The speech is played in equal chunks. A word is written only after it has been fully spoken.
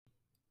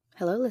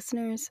Hello,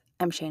 listeners.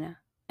 I'm Shayna,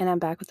 and I'm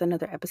back with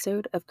another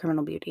episode of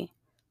Criminal Beauty.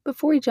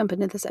 Before we jump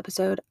into this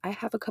episode, I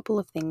have a couple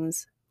of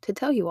things to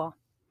tell you all.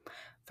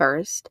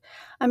 First,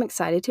 I'm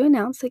excited to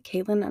announce that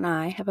Caitlin and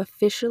I have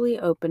officially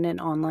opened an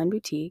online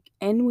boutique,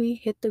 and we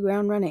hit the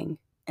ground running.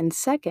 And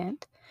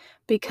second,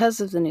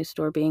 because of the new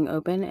store being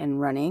open and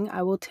running,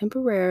 I will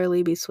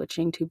temporarily be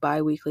switching to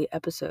bi-weekly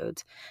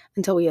episodes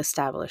until we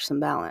establish some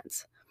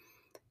balance.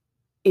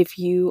 If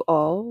you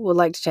all would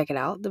like to check it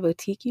out, the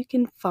boutique, you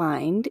can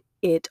find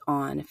it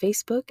on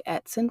Facebook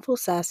at Sinful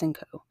Sass &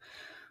 Co.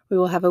 We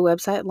will have a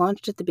website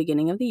launched at the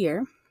beginning of the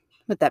year.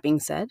 With that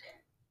being said,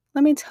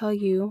 let me tell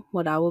you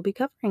what I will be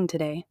covering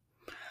today.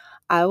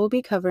 I will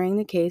be covering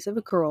the case of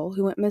a girl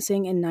who went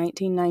missing in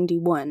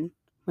 1991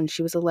 when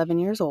she was 11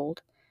 years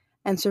old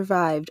and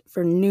survived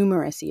for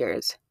numerous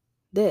years.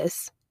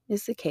 This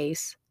is the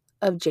case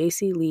of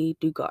Jaycee Lee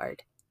Dugard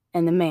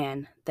and the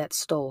man that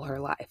stole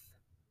her life.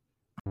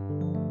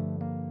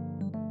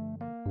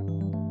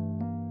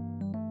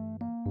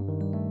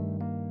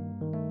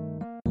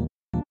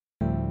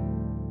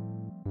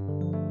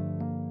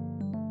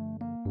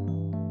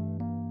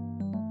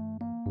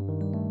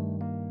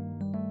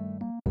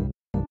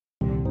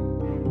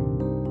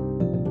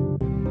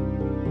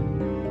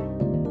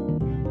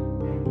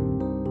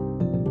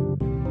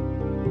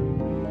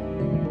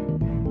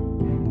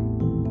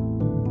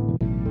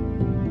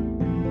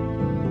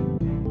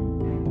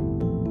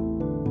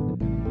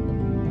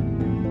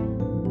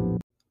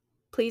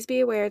 Please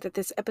be aware that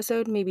this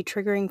episode may be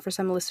triggering for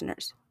some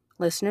listeners.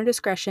 Listener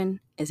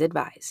discretion is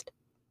advised.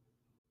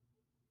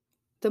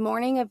 The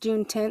morning of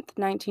June 10th,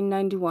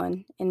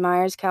 1991, in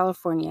Myers,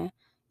 California,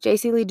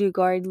 Jaycee Lee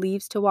Dugard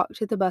leaves to walk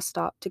to the bus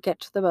stop to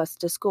catch the bus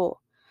to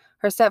school.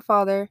 Her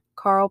stepfather,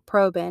 Carl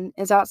Probin,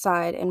 is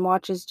outside and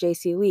watches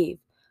Jaycee leave,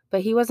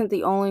 but he wasn't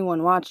the only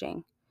one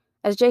watching.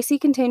 As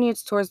Jaycee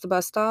continues towards the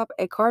bus stop,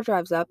 a car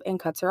drives up and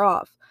cuts her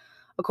off.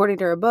 According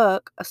to her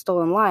book, A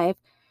Stolen Life,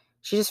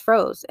 she just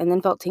froze and then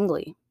felt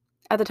tingly.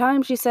 At the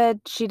time, she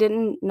said she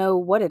didn't know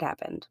what had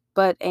happened,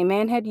 but a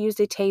man had used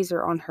a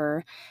taser on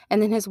her,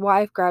 and then his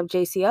wife grabbed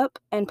Jaycee up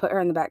and put her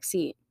in the back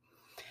seat.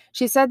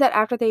 She said that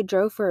after they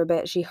drove for a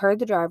bit, she heard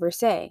the driver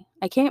say,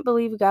 "I can't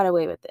believe we got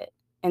away with it,"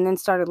 and then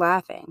started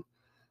laughing.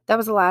 That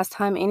was the last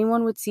time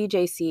anyone would see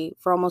Jaycee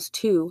for almost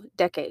 2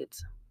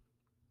 decades.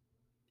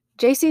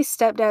 Jaycee's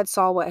stepdad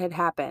saw what had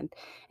happened,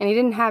 and he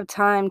didn't have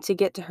time to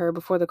get to her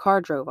before the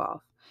car drove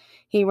off.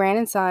 He ran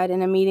inside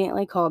and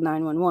immediately called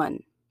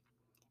 911.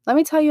 Let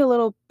me tell you a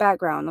little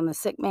background on the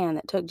sick man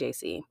that took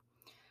Jaycee.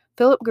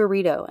 Philip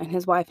Garrido and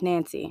his wife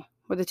Nancy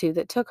were the two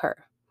that took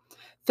her.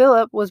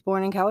 Philip was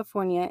born in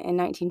California in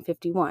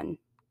 1951.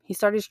 He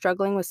started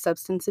struggling with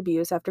substance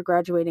abuse after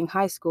graduating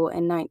high school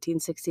in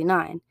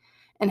 1969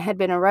 and had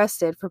been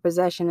arrested for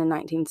possession in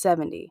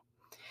 1970.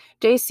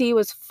 Jaycee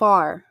was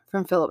far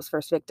from Philip's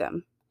first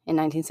victim. In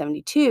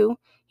 1972,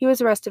 he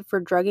was arrested for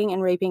drugging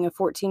and raping a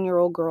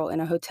 14-year-old girl in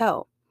a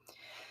hotel.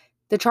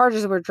 The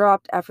charges were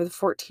dropped after the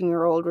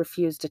 14-year-old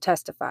refused to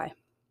testify.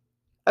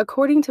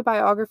 According to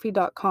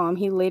biography.com,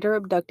 he later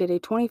abducted a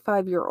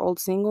 25-year-old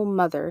single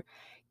mother,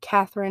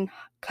 Catherine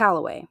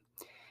Calloway,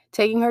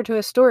 taking her to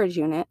a storage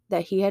unit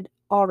that he had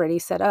already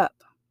set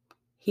up.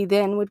 He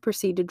then would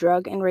proceed to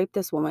drug and rape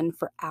this woman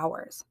for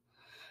hours.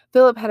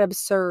 Philip had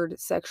absurd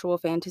sexual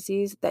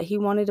fantasies that he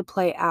wanted to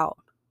play out,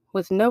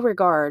 with no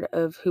regard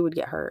of who would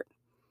get hurt.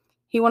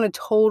 He wanted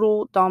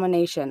total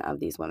domination of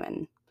these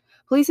women.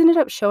 Police ended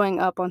up showing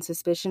up on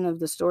suspicion of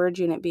the storage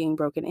unit being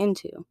broken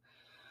into.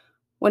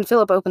 When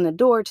Philip opened the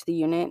door to the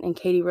unit and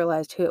Katie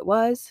realized who it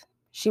was,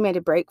 she made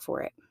a break for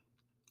it.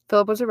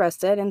 Philip was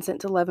arrested and sent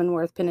to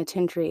Leavenworth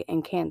Penitentiary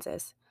in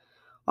Kansas.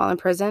 While in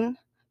prison,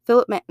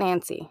 Philip met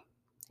Nancy,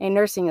 a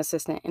nursing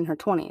assistant in her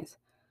 20s.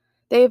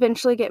 They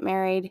eventually get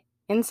married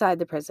inside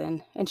the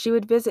prison, and she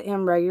would visit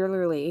him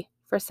regularly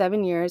for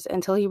 7 years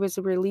until he was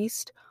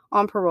released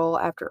on parole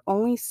after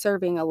only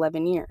serving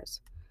 11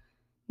 years.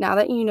 Now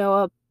that you know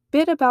a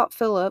bit about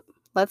Philip,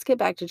 let's get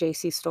back to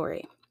Jaycee's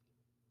story.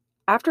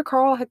 After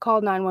Carl had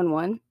called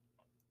 911,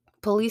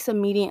 police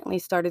immediately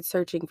started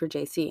searching for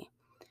Jaycee.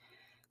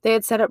 They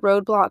had set up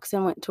roadblocks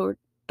and went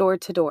door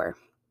to door.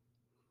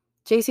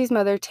 Jaycee's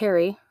mother,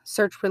 Terry,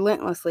 searched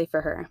relentlessly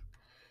for her.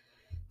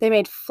 They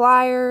made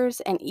flyers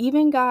and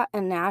even got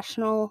a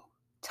national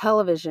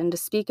television to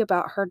speak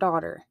about her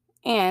daughter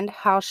and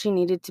how she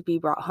needed to be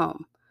brought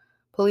home.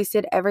 Police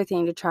did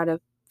everything to try to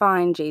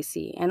find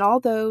Jaycee, and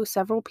although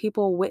several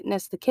people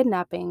witnessed the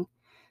kidnapping,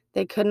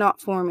 they could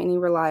not form any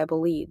reliable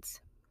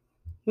leads.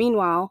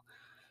 Meanwhile,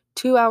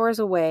 2 hours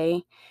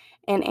away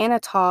in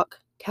Anatoc,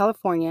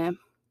 California,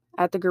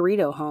 at the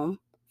Garrido home,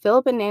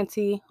 Philip and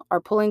Nancy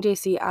are pulling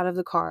Jaycee out of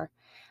the car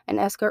and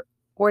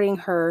escorting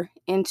her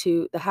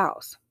into the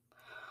house.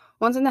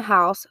 Once in the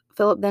house,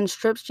 Philip then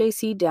strips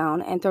Jaycee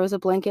down and throws a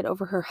blanket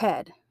over her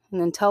head,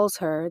 and then tells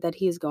her that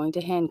he is going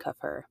to handcuff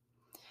her.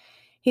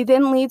 He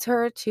then leads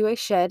her to a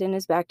shed in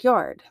his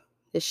backyard.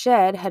 The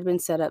shed had been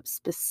set up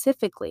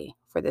specifically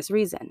for this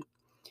reason.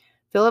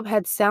 Philip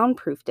had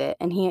soundproofed it,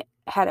 and he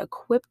had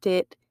equipped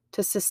it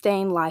to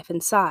sustain life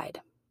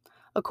inside.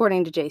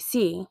 According to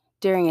Jaycee,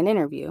 during an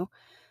interview,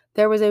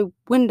 there was a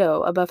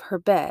window above her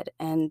bed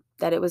and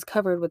that it was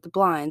covered with the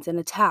blinds and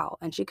a towel,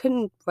 and she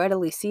couldn't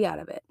readily see out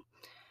of it.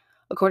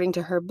 According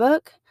to her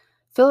book,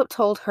 Philip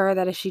told her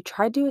that if she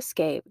tried to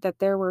escape, that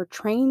there were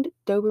trained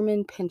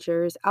Doberman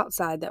pinschers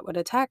outside that would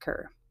attack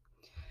her.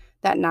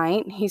 That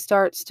night, he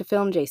starts to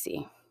film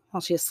Jaycee while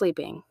she is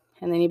sleeping,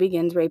 and then he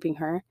begins raping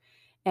her,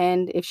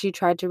 and if she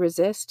tried to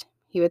resist,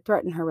 he would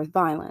threaten her with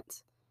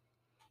violence.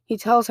 He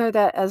tells her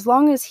that as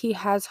long as he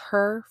has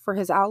her for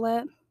his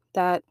outlet,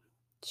 that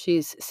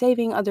she's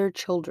saving other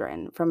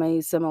children from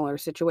a similar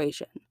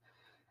situation.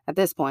 At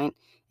this point,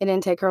 it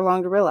didn't take her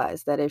long to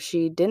realize that if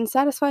she didn't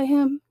satisfy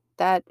him,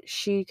 that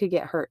she could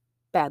get hurt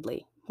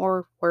badly,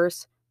 or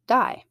worse,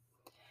 die.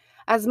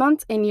 As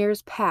months and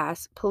years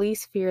pass,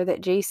 police fear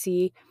that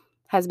Jaycee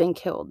has been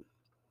killed.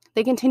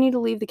 They continue to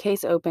leave the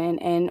case open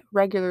and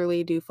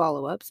regularly do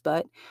follow-ups,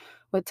 but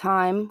with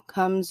time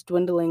comes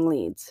dwindling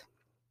leads.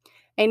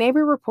 A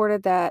neighbor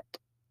reported that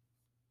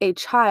as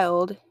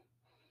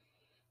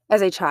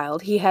a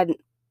child, he had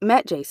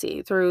met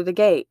Jaycee through the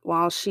gate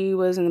while she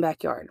was in the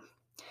backyard.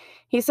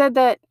 He said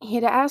that he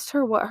had asked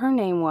her what her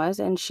name was,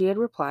 and she had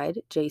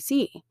replied,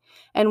 Jaycee.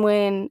 And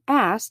when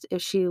asked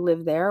if she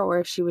lived there or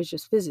if she was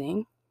just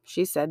visiting,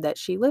 she said that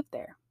she lived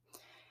there.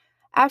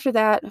 After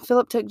that,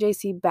 Philip took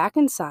Jaycee back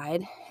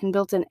inside and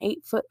built an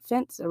 8-foot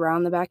fence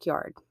around the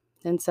backyard,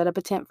 then set up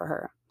a tent for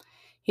her.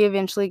 He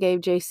eventually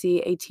gave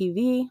Jaycee a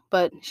TV,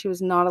 but she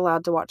was not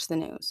allowed to watch the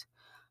news.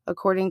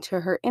 According to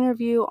her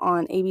interview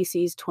on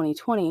ABC's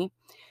 2020,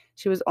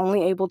 she was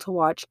only able to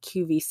watch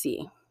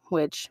QVC,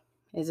 which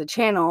is a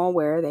channel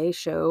where they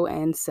show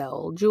and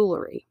sell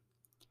jewelry.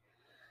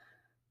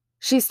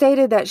 She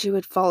stated that she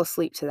would fall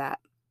asleep to that.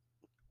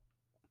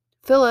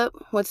 Philip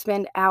would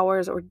spend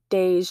hours or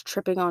days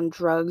tripping on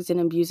drugs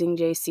and abusing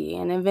Jaycee,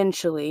 and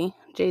eventually,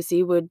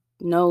 Jaycee would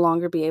no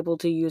longer be able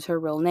to use her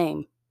real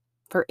name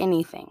for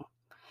anything.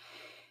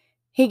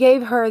 He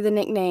gave her the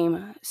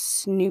nickname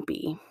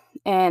Snoopy,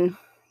 and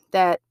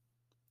that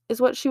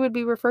is what she would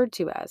be referred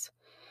to as.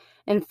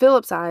 In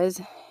Philip's eyes,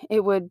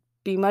 it would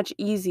be much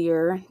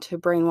easier to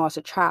brainwash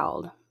a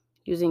child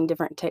using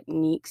different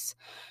techniques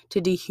to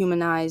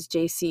dehumanize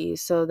Jaycee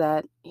so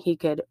that he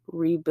could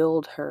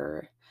rebuild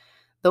her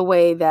the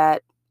way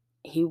that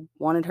he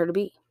wanted her to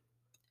be.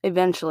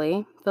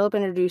 Eventually, Philip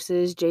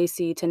introduces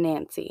Jaycee to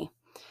Nancy.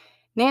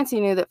 Nancy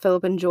knew that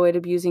Philip enjoyed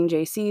abusing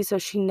Jaycee, so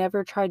she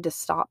never tried to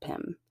stop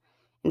him.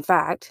 In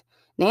fact,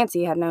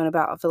 Nancy had known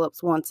about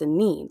Philip's wants and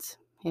needs.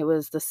 It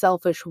was the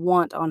selfish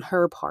want on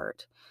her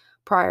part.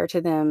 Prior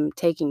to them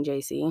taking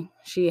Jaycee,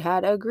 she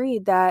had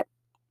agreed that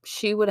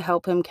she would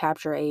help him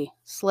capture a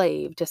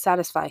slave to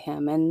satisfy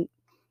him, and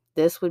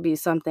this would be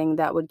something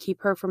that would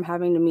keep her from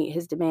having to meet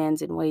his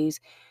demands in ways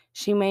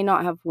she may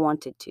not have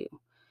wanted to.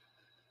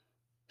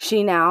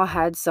 She now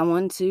had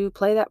someone to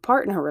play that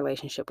part in her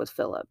relationship with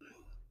Philip.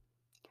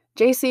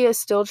 Jaycee is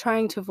still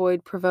trying to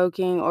avoid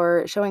provoking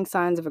or showing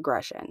signs of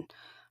aggression.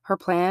 Her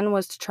plan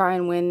was to try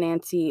and win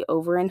Nancy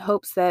over in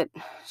hopes that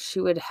she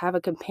would have a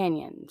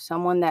companion,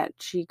 someone that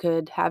she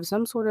could have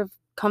some sort of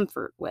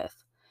comfort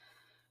with.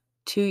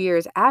 2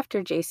 years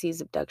after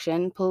Jaycee's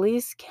abduction,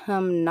 police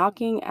come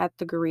knocking at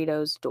the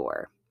Garridos'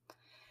 door.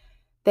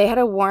 They had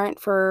a warrant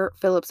for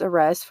Philip's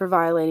arrest for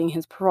violating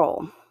his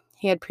parole.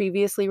 He had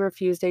previously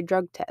refused a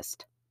drug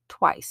test,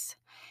 twice,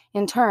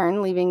 in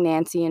turn leaving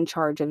Nancy in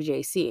charge of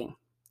Jaycee.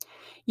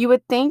 You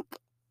would think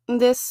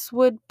this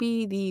would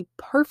be the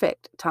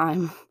perfect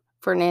time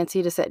for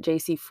Nancy to set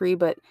Jaycee free,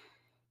 but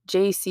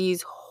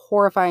Jaycee's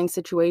horrifying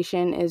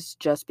situation is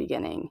just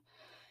beginning.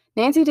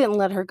 Nancy didn't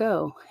let her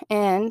go,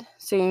 and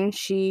soon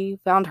she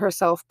found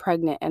herself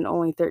pregnant and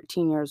only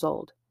 13 years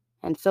old,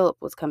 and Philip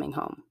was coming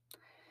home.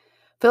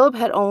 Philip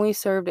had only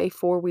served a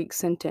 4-week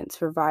sentence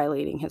for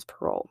violating his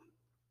parole.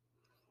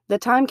 The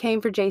time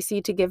came for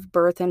Jaycee to give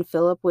birth, and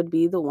Philip would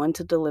be the one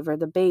to deliver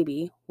the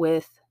baby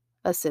with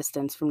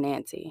assistance from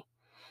Nancy.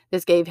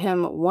 This gave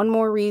him one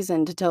more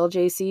reason to tell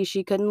Jaycee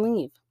she couldn't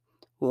leave.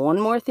 One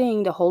more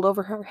thing to hold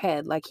over her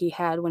head like he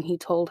had when he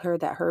told her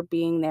that her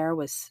being there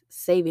was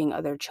saving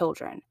other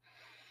children.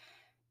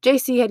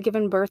 Jaycee had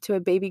given birth to a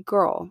baby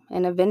girl,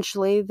 and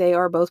eventually they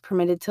are both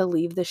permitted to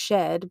leave the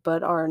shed,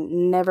 but are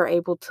never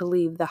able to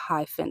leave the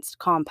high-fenced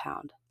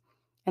compound.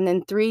 And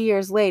then 3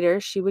 years later,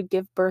 she would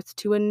give birth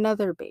to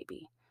another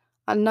baby,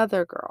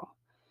 another girl.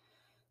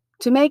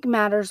 To make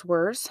matters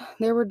worse,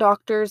 there were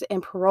doctors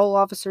and parole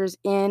officers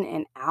in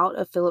and out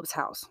of Philip's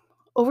house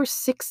over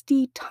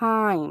 60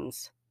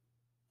 times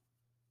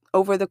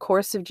over the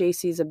course of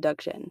Jaycee's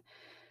abduction.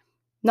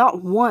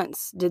 Not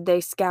once did they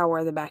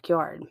scour the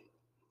backyard.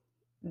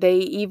 They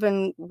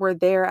even were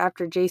there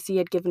after Jaycee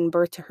had given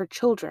birth to her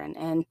children,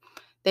 and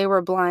they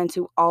were blind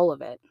to all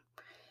of it.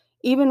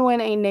 Even when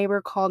a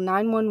neighbor called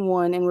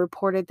 911 and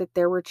reported that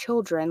there were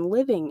children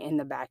living in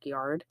the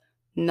backyard,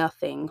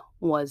 nothing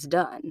was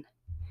done.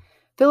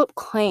 Philip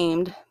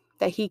claimed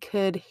that he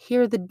could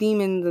hear the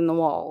demons in the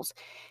walls,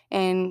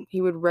 and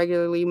he would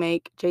regularly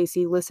make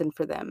Jaycee listen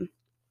for them.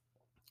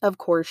 Of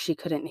course, she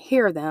couldn't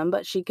hear them,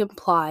 but she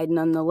complied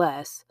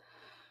nonetheless.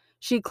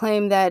 She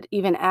claimed that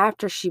even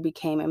after she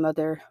became a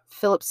mother,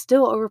 Philip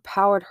still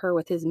overpowered her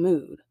with his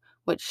mood,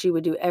 which she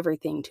would do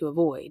everything to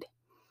avoid.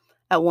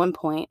 At one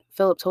point,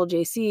 Philip told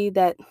Jaycee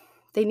that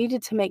they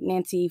needed to make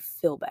Nancy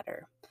feel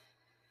better.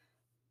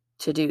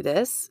 To do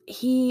this,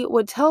 he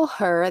would tell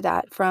her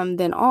that from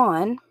then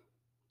on,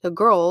 the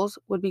girls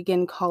would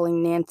begin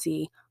calling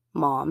Nancy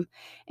Mom,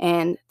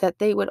 and that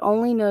they would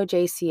only know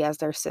Jaycee as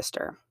their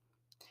sister.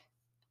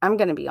 I'm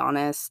going to be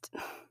honest,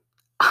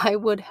 I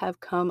would have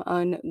come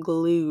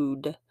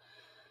unglued.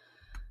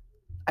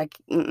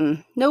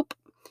 Nope.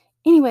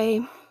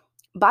 Anyway,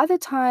 by the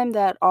time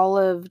that all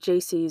of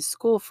Jaycee's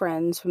school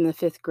friends from the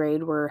 5th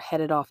grade were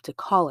headed off to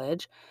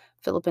college,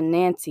 Philip and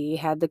Nancy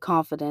had the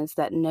confidence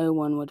that no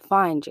one would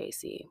find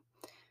Jaycee.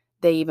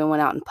 They even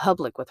went out in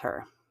public with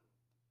her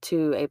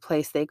to a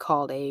place they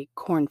called a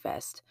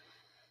cornfest.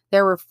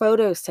 There were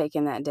photos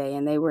taken that day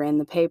and they were in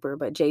the paper,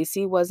 but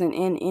Jaycee wasn't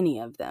in any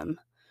of them.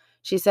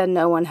 She said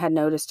no one had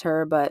noticed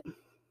her, but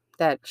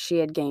that she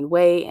had gained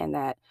weight and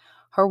that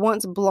her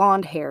once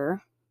blonde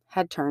hair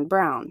had turned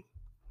brown.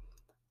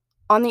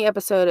 On the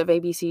episode of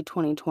ABC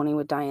 2020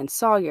 with Diane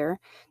Sawyer,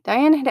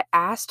 Diane had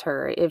asked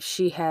her if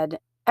she had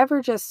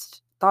ever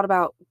just thought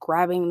about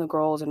grabbing the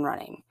girls and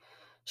running.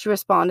 She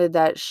responded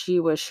that she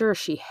was sure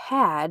she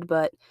had,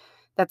 but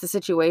that the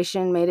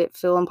situation made it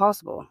feel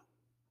impossible.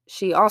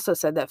 She also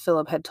said that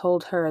Philip had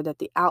told her that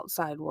the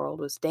outside world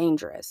was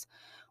dangerous,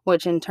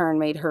 which in turn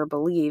made her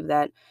believe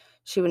that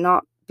she would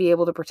not be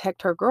able to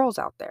protect her girls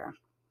out there.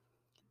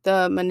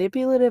 The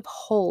manipulative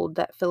hold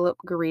that Philip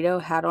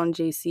Garrido had on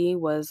Jaycee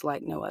was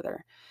like no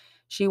other.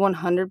 She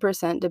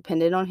 100%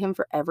 depended on him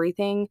for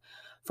everything,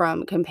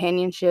 from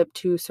companionship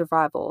to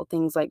survival,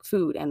 things like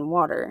food and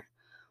water.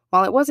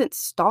 While it wasn't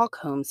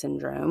Stockholm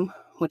Syndrome,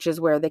 which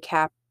is where the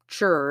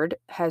captured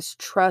has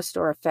trust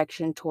or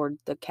affection toward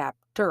the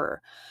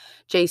captor,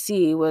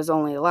 Jaycee was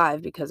only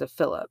alive because of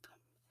Philip.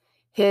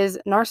 His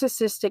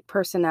narcissistic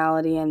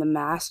personality and the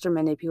master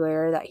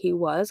manipulator that he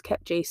was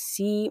kept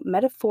Jaycee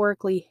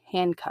metaphorically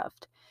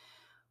handcuffed.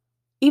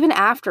 Even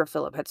after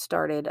Philip had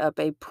started up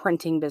a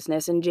printing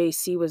business and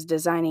Jaycee was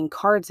designing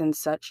cards and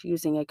such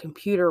using a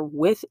computer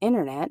with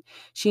internet,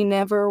 she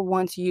never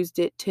once used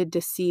it to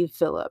deceive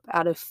Philip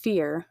out of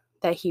fear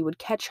that he would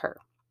catch her.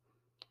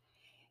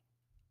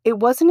 It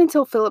wasn't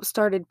until Philip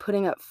started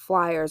putting up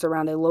flyers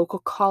around a local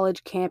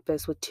college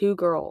campus with 2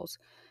 girls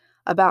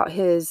about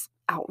his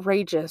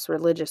outrageous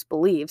religious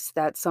beliefs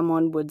that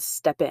someone would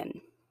step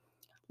in.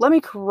 Let me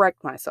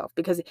correct myself,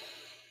 because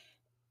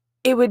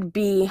it would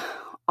be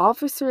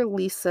Officer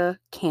Lisa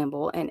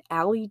Campbell and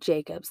Allie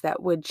Jacobs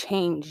that would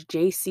change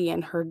Jaycee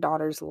and her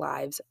daughter's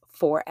lives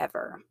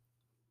forever.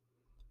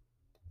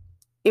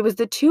 It was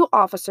the 2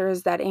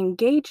 officers that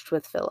engaged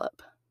with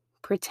Philip,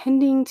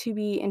 pretending to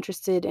be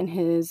interested in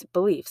his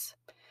beliefs.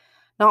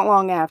 Not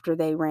long after,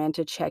 they ran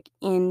to check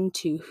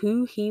into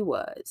who he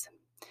was.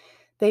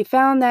 They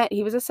found that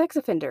he was a sex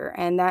offender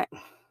and that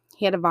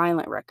he had a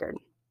violent record.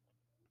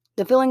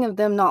 The feeling of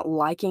them not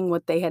liking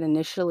what they had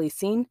initially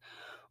seen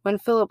when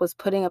Philip was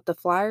putting up the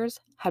flyers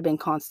had been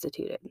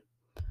constituted.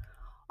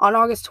 On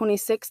August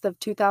 26th of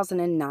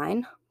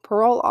 2009,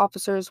 parole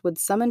officers would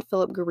summon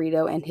Philip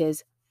Garrido and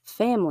his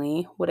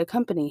family would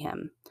accompany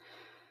him.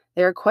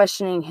 They are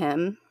questioning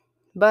him,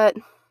 but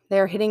they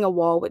are hitting a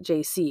wall with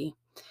Jaycee.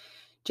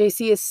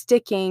 Jaycee is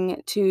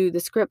sticking to the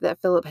script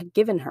that Philip had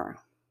given her.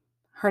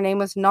 Her name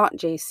was not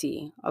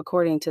Jaycee,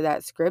 according to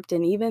that script,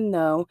 and even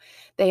though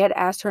they had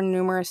asked her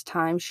numerous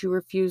times, she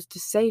refused to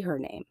say her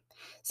name,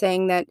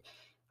 saying that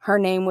her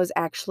name was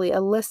actually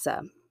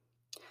Alyssa.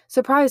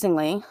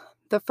 Surprisingly,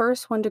 the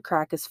first one to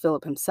crack is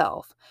Philip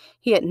himself.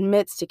 He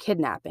admits to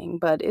kidnapping,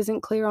 but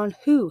isn't clear on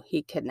who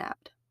he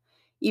kidnapped.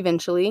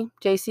 Eventually,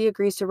 Jaycee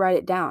agrees to write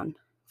it down.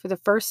 For the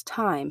first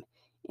time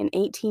in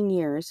 18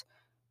 years,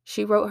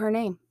 she wrote her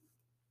name.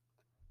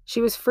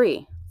 She was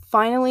free.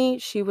 Finally,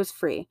 she was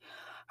free.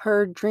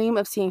 Her dream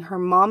of seeing her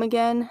mom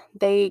again,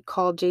 they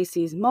called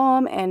Jaycee's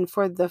mom, and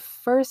for the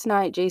first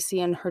night,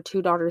 Jaycee and her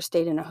 2 daughters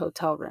stayed in a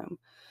hotel room.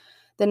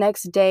 The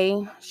next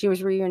day, she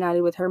was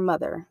reunited with her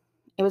mother.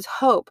 It was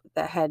hope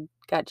that had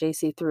got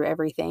Jaycee through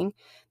everything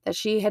that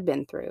she had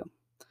been through.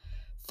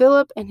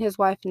 Philip and his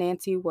wife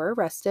Nancy were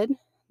arrested.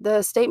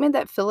 The statement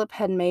that Philip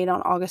had made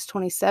on August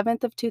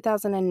 27th of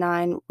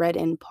 2009 read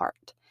in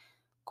part,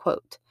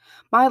 quote,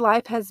 "My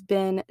life has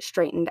been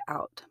straightened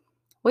out.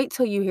 Wait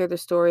till you hear the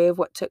story of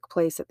what took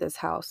place at this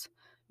house.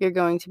 You're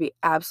going to be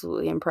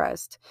absolutely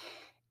impressed.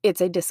 It's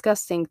a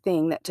disgusting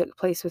thing that took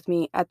place with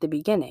me at the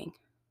beginning,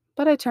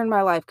 but I turned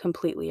my life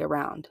completely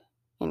around,"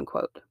 end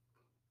quote.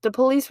 The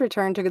police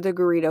returned to the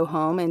Garrido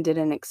home and did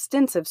an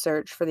extensive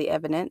search for the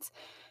evidence,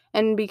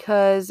 and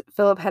because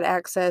Philip had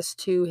access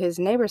to his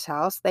neighbor's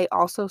house, they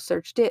also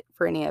searched it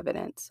for any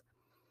evidence.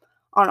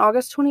 On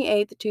August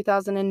 28th,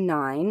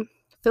 2009,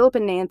 Philip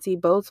and Nancy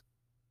both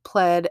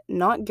pled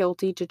not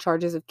guilty to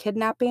charges of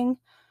kidnapping,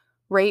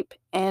 rape,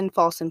 and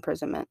false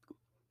imprisonment.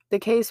 The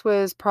case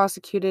was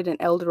prosecuted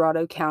in El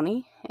Dorado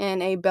County,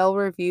 and a bail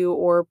review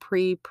or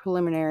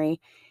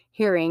pre-preliminary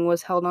hearing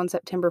was held on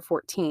September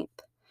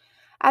 14th.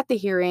 At the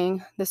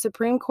hearing, the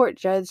Supreme Court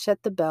judge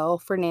set the bail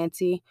for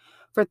Nancy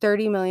for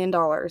 $30 million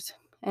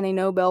and a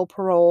no-bail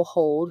parole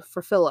hold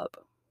for Philip.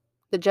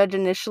 The judge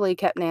initially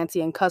kept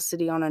Nancy in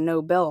custody on a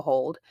no-bail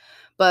hold,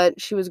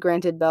 but she was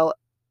granted bail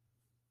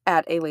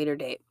at a later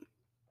date.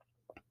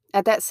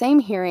 At that same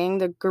hearing,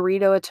 the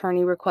Garrido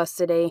attorney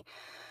requested a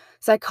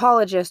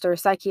psychologist or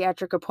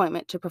psychiatric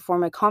appointment to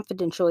perform a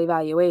confidential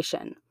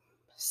evaluation.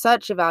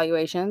 Such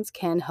evaluations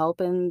can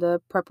help in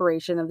the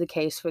preparation of the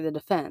case for the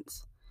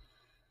defense.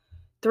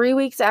 3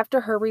 weeks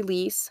after her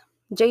release,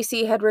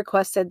 Jaycee had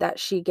requested that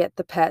she get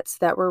the pets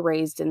that were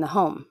raised in the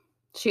home.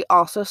 She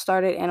also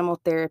started animal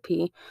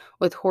therapy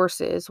with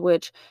horses,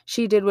 which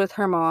she did with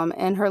her mom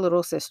and her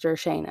little sister,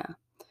 Shayna.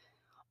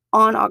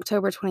 On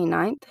October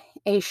 29th,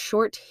 a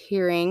short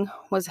hearing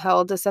was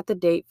held to set the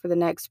date for the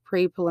next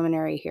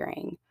pre-preliminary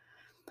hearing,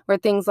 where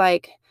things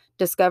like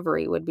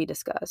discovery would be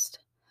discussed.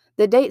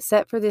 The date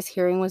set for this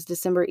hearing was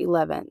December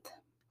 11th.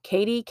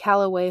 Katie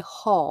Calloway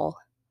Hall,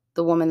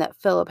 the woman that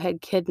Philip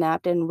had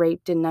kidnapped and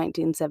raped in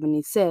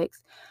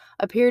 1976,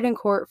 appeared in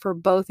court for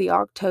both the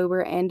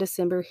October and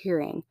December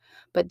hearing,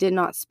 but did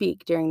not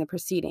speak during the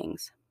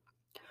proceedings.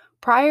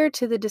 Prior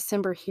to the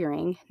December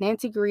hearing,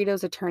 Nancy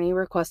Garrido's attorney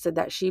requested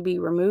that she be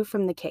removed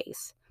from the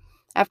case.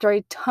 After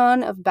a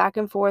ton of back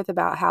and forth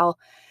about how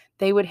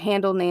they would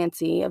handle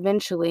Nancy,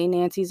 eventually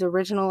Nancy's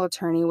original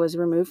attorney was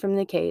removed from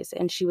the case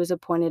and she was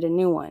appointed a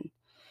new one.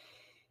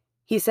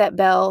 He set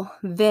bail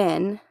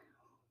then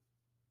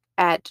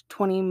at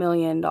 $20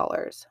 million.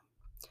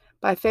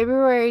 By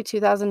February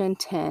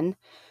 2010,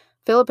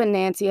 Philip and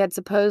Nancy had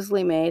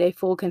supposedly made a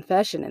full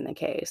confession in the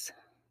case.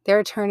 Their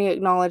attorney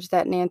acknowledged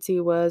that Nancy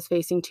was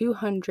facing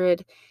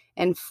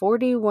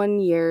 241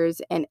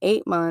 years and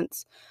 8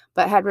 months,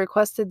 but had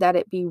requested that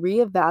it be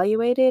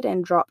reevaluated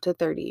and dropped to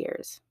 30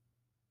 years.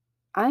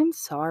 I'm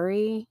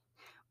sorry,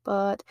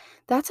 but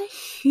that's a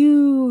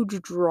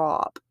huge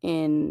drop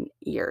in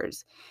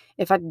years.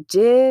 If I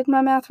did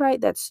my math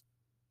right, that's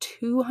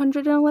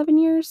 211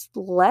 years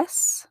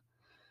less.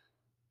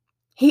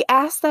 He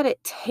asked that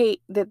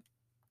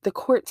the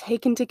court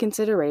take into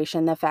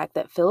consideration the fact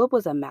that Philip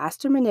was a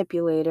master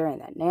manipulator and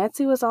that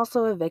Nancy was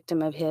also a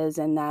victim of his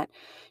and that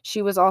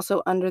she was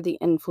also under the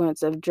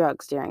influence of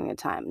drugs during the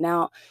time.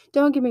 Now,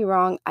 don't get me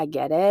wrong, I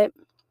get it.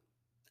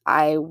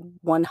 I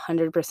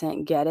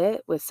 100% get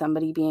it with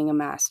somebody being a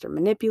master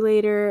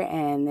manipulator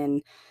and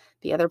then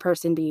the other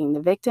person being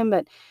the victim,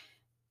 but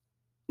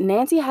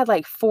Nancy had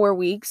like 4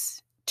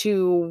 weeks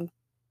to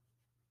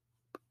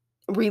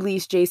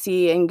release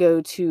Jaycee and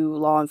go to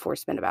law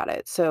enforcement about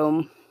it.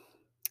 So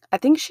I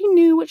think she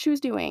knew what she was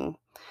doing.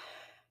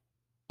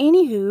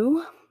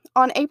 Anywho,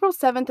 on April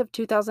 7th of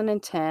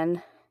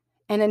 2010,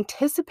 an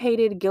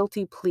anticipated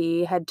guilty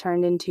plea had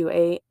turned into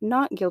a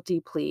not guilty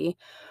plea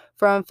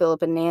from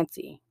Philip and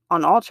Nancy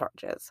on all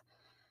charges.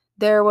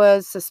 There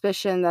was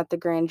suspicion that the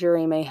grand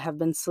jury may have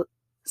been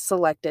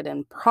selected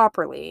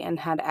improperly and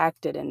had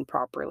acted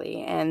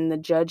improperly, and the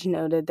judge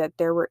noted that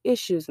there were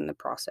issues in the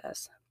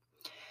process.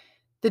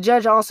 The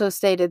judge also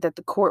stated that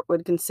the court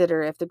would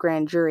consider if the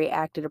grand jury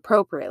acted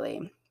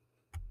appropriately.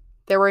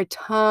 There were a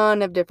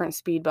ton of different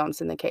speed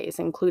bumps in the case,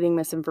 including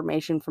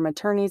misinformation from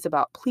attorneys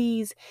about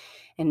pleas,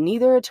 and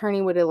neither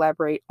attorney would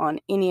elaborate on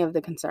any of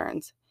the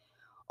concerns.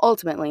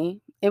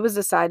 Ultimately, it was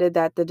decided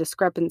that the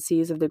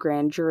discrepancies of the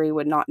grand jury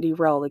would not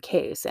derail the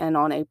case, and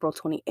on April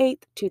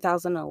 28,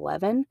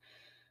 2011,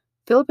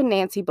 Philip and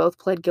Nancy both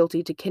pled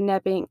guilty to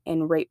kidnapping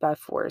and rape by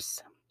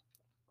force.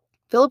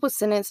 Philip was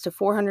sentenced to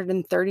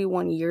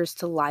 431 years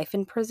to life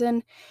in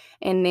prison,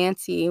 and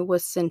Nancy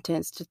was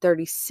sentenced to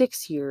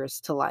 36 years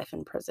to life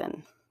in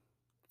prison.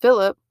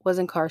 Philip was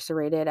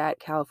incarcerated at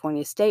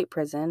California State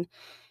Prison,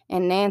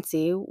 and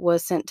Nancy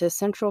was sent to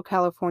Central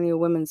California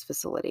Women's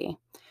Facility.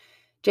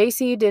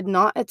 Jaycee did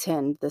not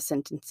attend the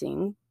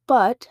sentencing,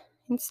 but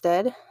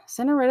instead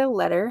sent a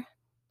letter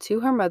to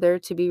her mother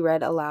to be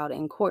read aloud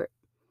in court.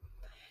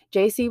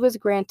 Jaycee was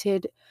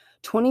granted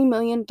 $20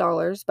 million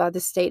by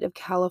the state of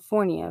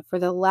California for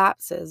the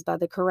lapses by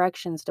the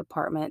Corrections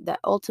Department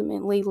that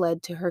ultimately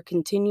led to her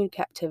continued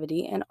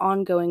captivity and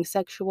ongoing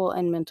sexual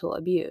and mental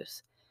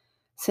abuse.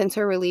 Since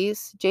her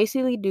release,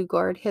 Jaycee Lee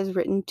Dugard has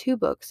written 2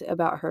 books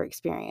about her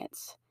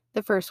experience.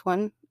 The first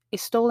one, A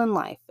Stolen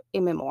Life, a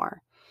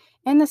memoir,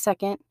 and the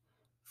second,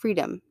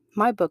 Freedom,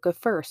 My Book of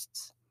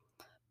Firsts.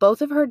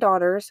 Both of her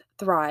daughters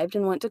thrived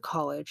and went to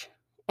college,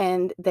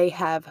 and they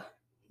have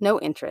no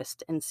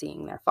interest in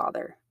seeing their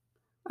father.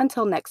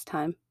 Until next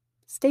time,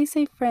 stay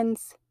safe,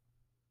 friends.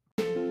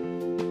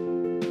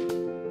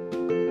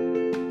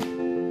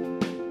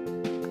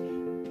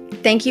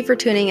 Thank you for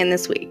tuning in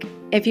this week.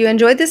 If you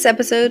enjoyed this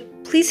episode,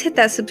 please hit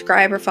that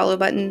subscribe or follow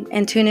button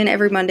and tune in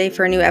every Monday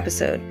for a new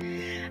episode.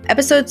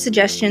 Episode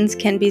suggestions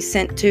can be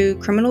sent to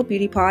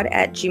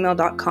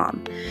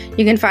criminalbeautypod@gmail.com.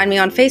 You can find me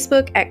on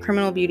Facebook at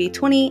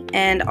criminalbeauty20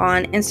 and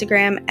on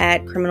Instagram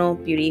at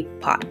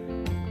criminalbeautypod.